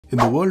In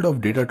the world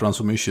of data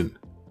transformation,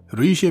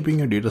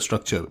 reshaping a data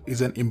structure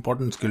is an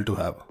important skill to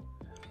have.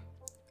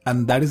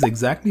 And that is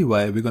exactly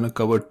why we're going to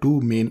cover two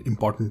main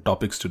important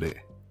topics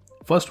today.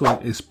 First one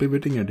is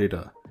pivoting your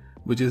data,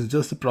 which is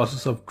just the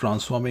process of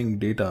transforming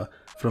data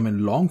from a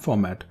long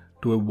format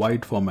to a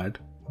wide format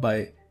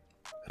by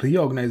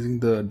reorganizing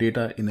the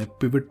data in a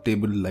pivot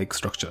table-like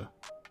structure.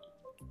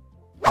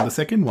 And the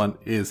second one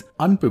is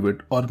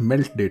unpivot or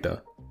melt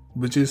data,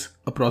 which is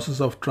a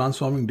process of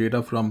transforming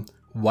data from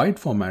wide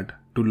format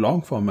to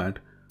long format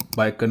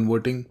by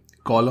converting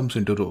columns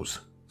into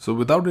rows. So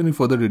without any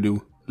further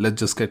ado, let's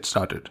just get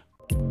started.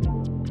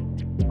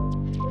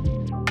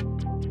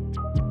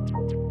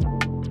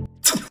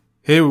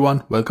 Hey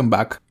everyone, welcome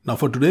back. Now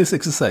for today's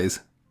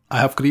exercise, I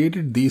have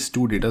created these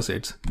two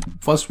datasets.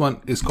 First one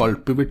is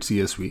called Pivot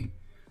CSV,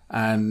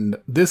 and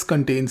this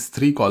contains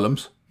 3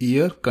 columns: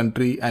 year,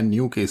 country, and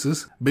new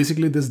cases.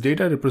 Basically, this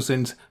data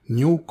represents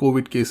new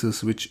COVID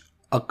cases which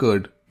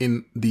occurred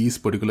in these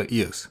particular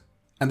years.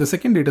 And the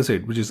second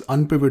dataset, which is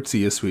Unpivot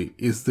CSV,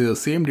 is the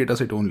same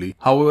dataset only.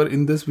 However,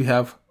 in this we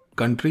have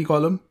country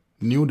column,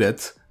 new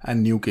deaths,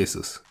 and new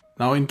cases.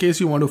 Now, in case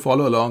you want to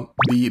follow along,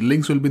 the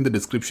links will be in the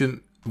description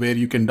where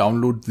you can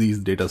download these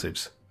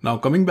datasets. Now,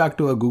 coming back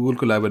to our Google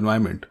Colab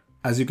environment,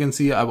 as you can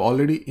see, I've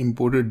already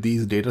imported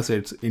these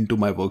datasets into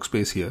my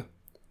workspace here.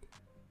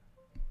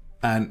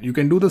 And you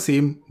can do the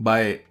same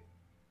by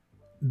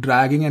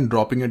dragging and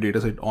dropping your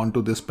dataset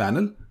onto this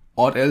panel,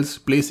 or else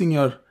placing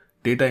your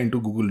data into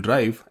Google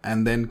Drive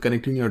and then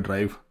connecting your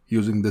drive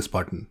using this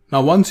button.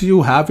 Now, once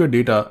you have your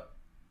data,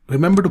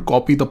 remember to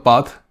copy the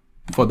path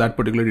for that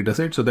particular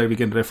dataset so that we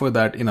can refer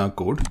that in our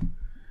code.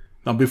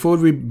 Now, before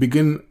we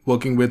begin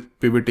working with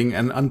pivoting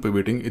and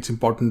unpivoting, it's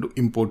important to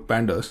import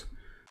Pandas.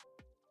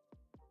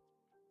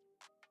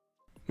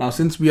 Now,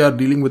 since we are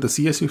dealing with a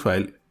CSV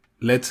file,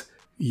 let's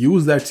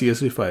use that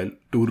CSV file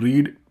to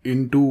read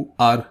into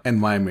our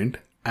environment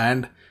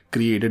and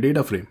create a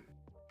data frame.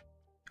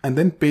 And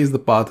then paste the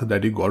path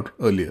that you got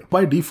earlier.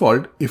 By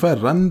default, if I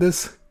run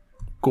this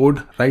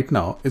code right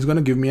now, it's going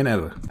to give me an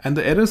error. And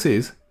the error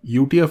says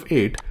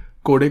UTF-8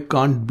 codec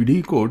can't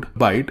decode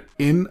byte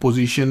in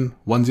position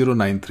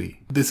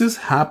 1093. This is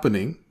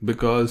happening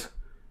because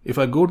if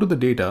I go to the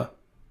data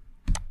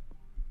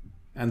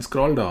and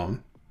scroll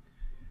down,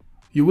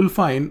 you will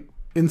find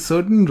in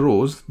certain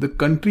rows, the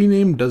country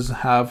name does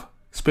have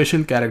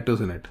special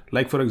characters in it.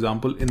 Like for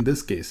example, in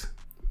this case,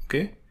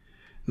 okay?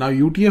 Now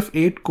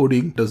UTF-8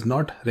 coding does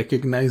not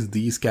recognize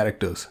these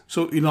characters.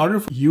 So in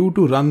order for you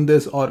to run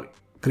this or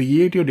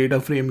create your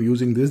data frame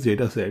using this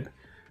dataset,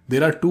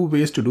 there are two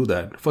ways to do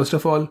that. First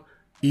of all,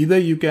 either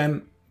you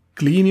can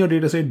clean your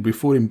dataset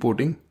before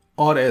importing,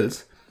 or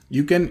else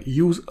you can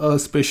use a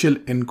special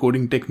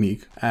encoding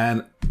technique,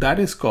 and that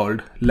is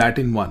called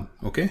Latin 1.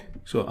 Okay,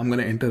 so I'm going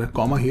to enter a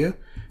comma here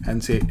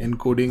and say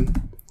encoding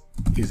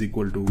is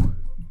equal to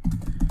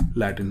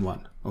Latin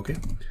 1. Okay,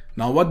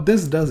 now what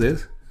this does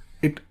is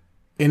it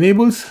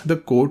enables the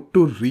code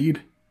to read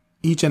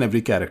each and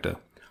every character.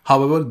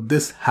 However,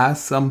 this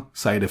has some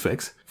side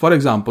effects. For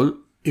example,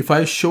 if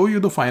I show you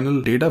the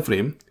final data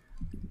frame,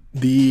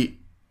 the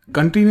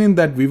country name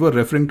that we were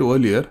referring to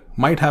earlier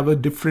might have a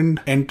different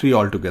entry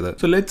altogether.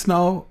 So let's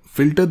now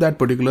filter that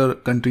particular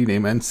country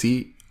name and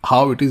see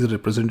how it is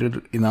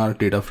represented in our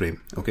data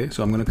frame. Okay,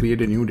 so I'm going to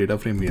create a new data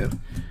frame here,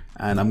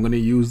 and I'm going to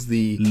use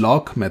the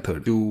lock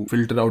method to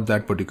filter out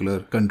that particular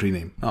country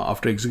name. Now,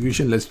 after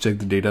execution, let's check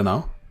the data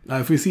now. Now,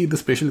 if we see, the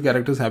special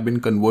characters have been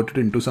converted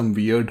into some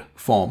weird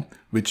form,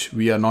 which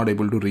we are not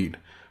able to read.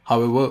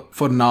 However,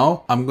 for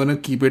now, I'm going to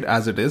keep it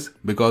as it is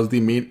because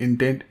the main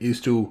intent is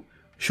to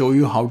show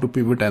you how to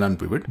pivot and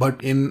unpivot. But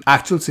in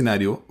actual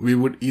scenario, we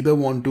would either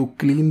want to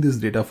clean this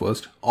data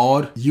first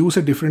or use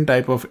a different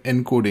type of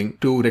encoding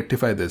to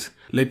rectify this.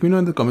 Let me know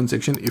in the comment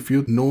section if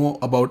you know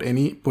about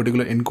any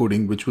particular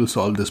encoding which will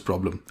solve this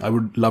problem. I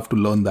would love to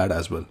learn that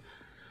as well.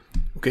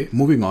 Okay,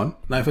 moving on.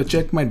 Now, if I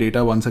check my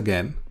data once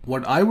again,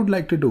 what I would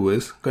like to do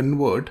is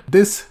convert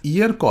this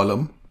year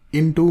column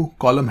into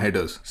column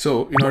headers.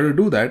 So in order to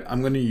do that,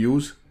 I'm going to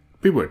use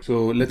pivot.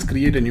 So let's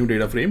create a new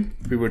data frame,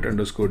 pivot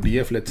underscore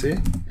df, let's say,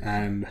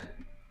 and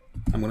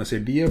I'm going to say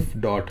df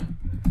dot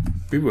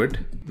pivot.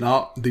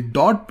 Now the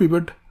dot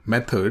pivot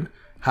method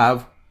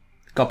have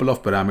a couple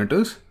of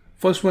parameters.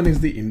 First one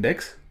is the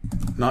index.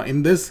 Now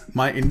in this,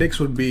 my index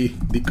would be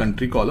the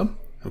country column.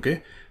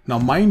 Okay. Now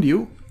mind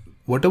you,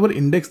 whatever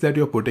index that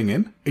you're putting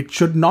in, it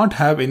should not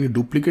have any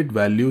duplicate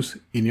values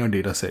in your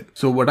data set.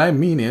 So what I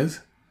mean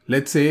is,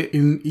 let's say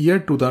in year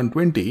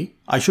 2020,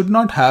 I should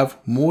not have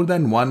more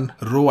than one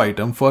row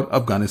item for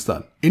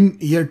Afghanistan. In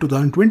year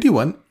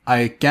 2021,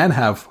 I can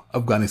have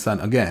Afghanistan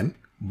again,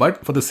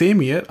 but for the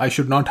same year, I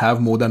should not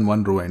have more than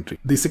one row entry.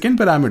 The second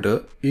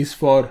parameter is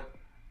for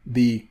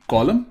the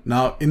column.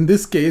 Now, in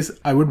this case,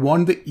 I would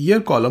want the year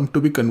column to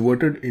be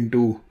converted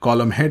into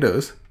column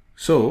headers.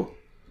 So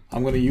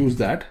I'm going to use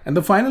that. And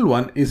the final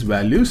one is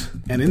values.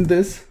 And in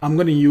this, I'm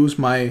going to use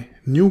my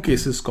new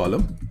cases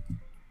column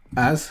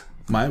as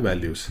my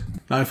values.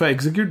 Now, if I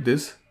execute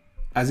this,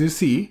 as you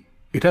see,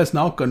 it has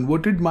now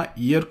converted my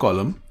year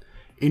column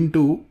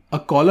into a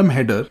column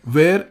header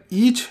where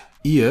each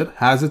year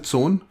has its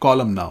own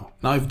column now.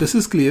 Now, if this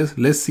is clear,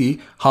 let's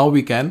see how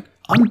we can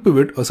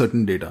unpivot a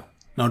certain data.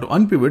 Now to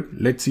unpivot,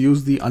 let's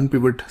use the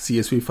unpivot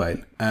CSV file,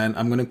 and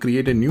I'm going to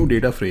create a new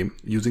data frame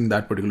using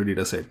that particular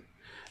data set.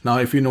 Now,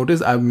 if you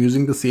notice, I'm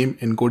using the same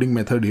encoding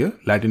method here,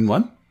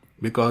 Latin1,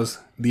 because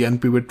the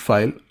unpivot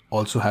file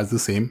also has the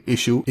same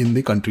issue in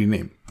the country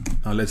name.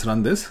 Now let's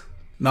run this.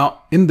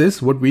 Now in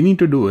this, what we need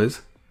to do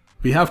is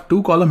we have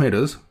two column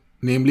headers,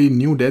 namely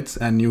new deaths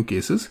and new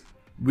cases.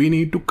 We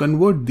need to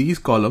convert these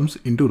columns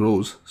into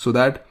rows so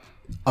that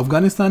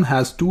Afghanistan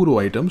has two row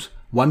items,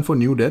 one for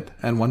new death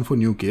and one for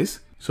new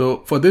case.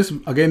 So for this,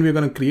 again, we're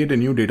going to create a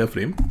new data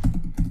frame.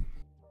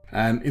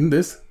 And in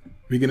this,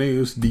 we're going to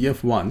use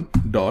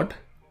df1 dot.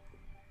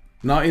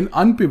 Now in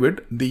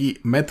unpivot, the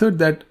method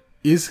that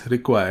is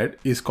required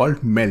is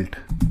called melt.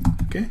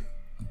 Okay.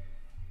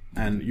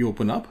 And you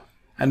open up,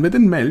 and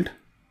within melt,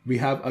 we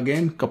have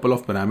again couple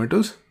of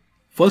parameters.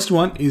 First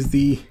one is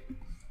the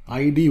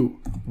ID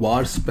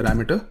vars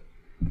parameter.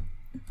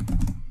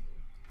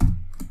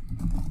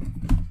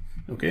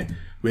 Okay,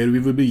 where we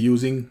will be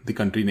using the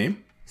country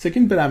name.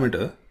 Second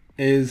parameter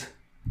is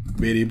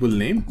variable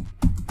name.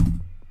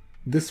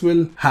 This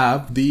will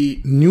have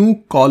the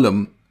new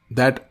column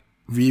that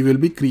we will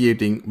be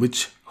creating,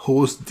 which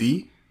hosts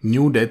the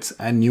new deaths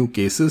and new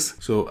cases.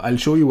 So I'll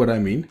show you what I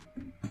mean.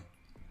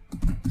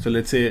 So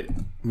let's say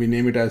we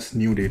name it as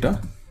new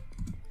data.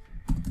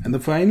 And the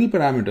final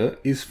parameter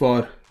is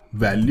for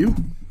value.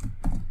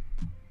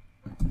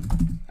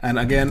 And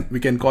again, we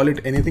can call it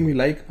anything we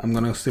like. I'm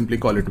going to simply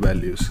call it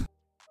values.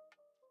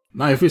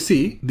 Now, if you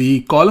see,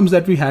 the columns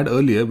that we had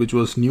earlier, which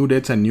was new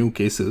deaths and new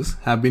cases,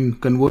 have been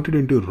converted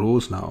into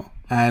rows now.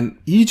 And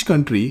each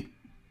country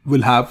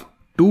will have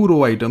two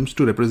row items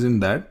to represent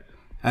that,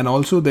 and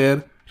also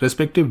their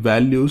respective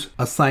values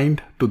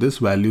assigned to this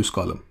values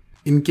column.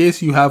 In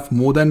case you have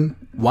more than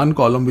one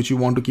column which you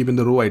want to keep in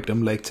the row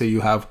item, like say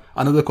you have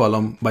another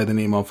column by the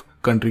name of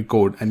country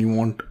code and you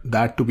want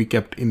that to be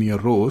kept in your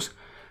rows,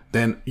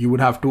 then you would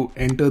have to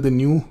enter the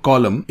new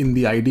column in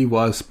the ID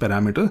vars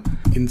parameter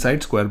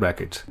inside square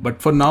brackets.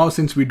 But for now,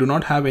 since we do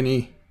not have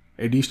any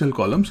additional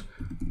columns,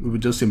 we will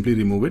just simply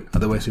remove it.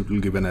 Otherwise it will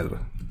give an error.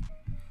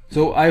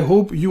 So I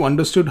hope you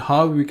understood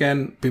how we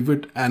can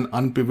pivot and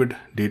unpivot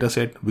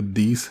dataset with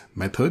these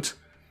methods.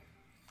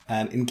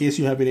 And in case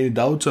you have any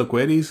doubts or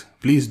queries,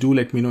 please do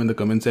let me know in the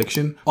comment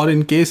section. Or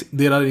in case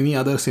there are any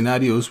other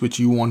scenarios which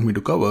you want me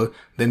to cover,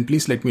 then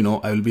please let me know.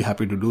 I will be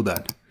happy to do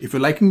that. If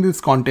you're liking this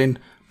content,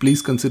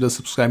 please consider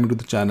subscribing to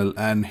the channel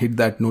and hit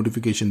that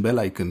notification bell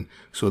icon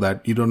so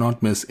that you do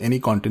not miss any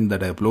content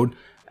that I upload.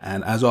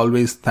 And as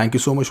always, thank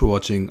you so much for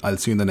watching. I'll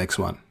see you in the next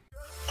one.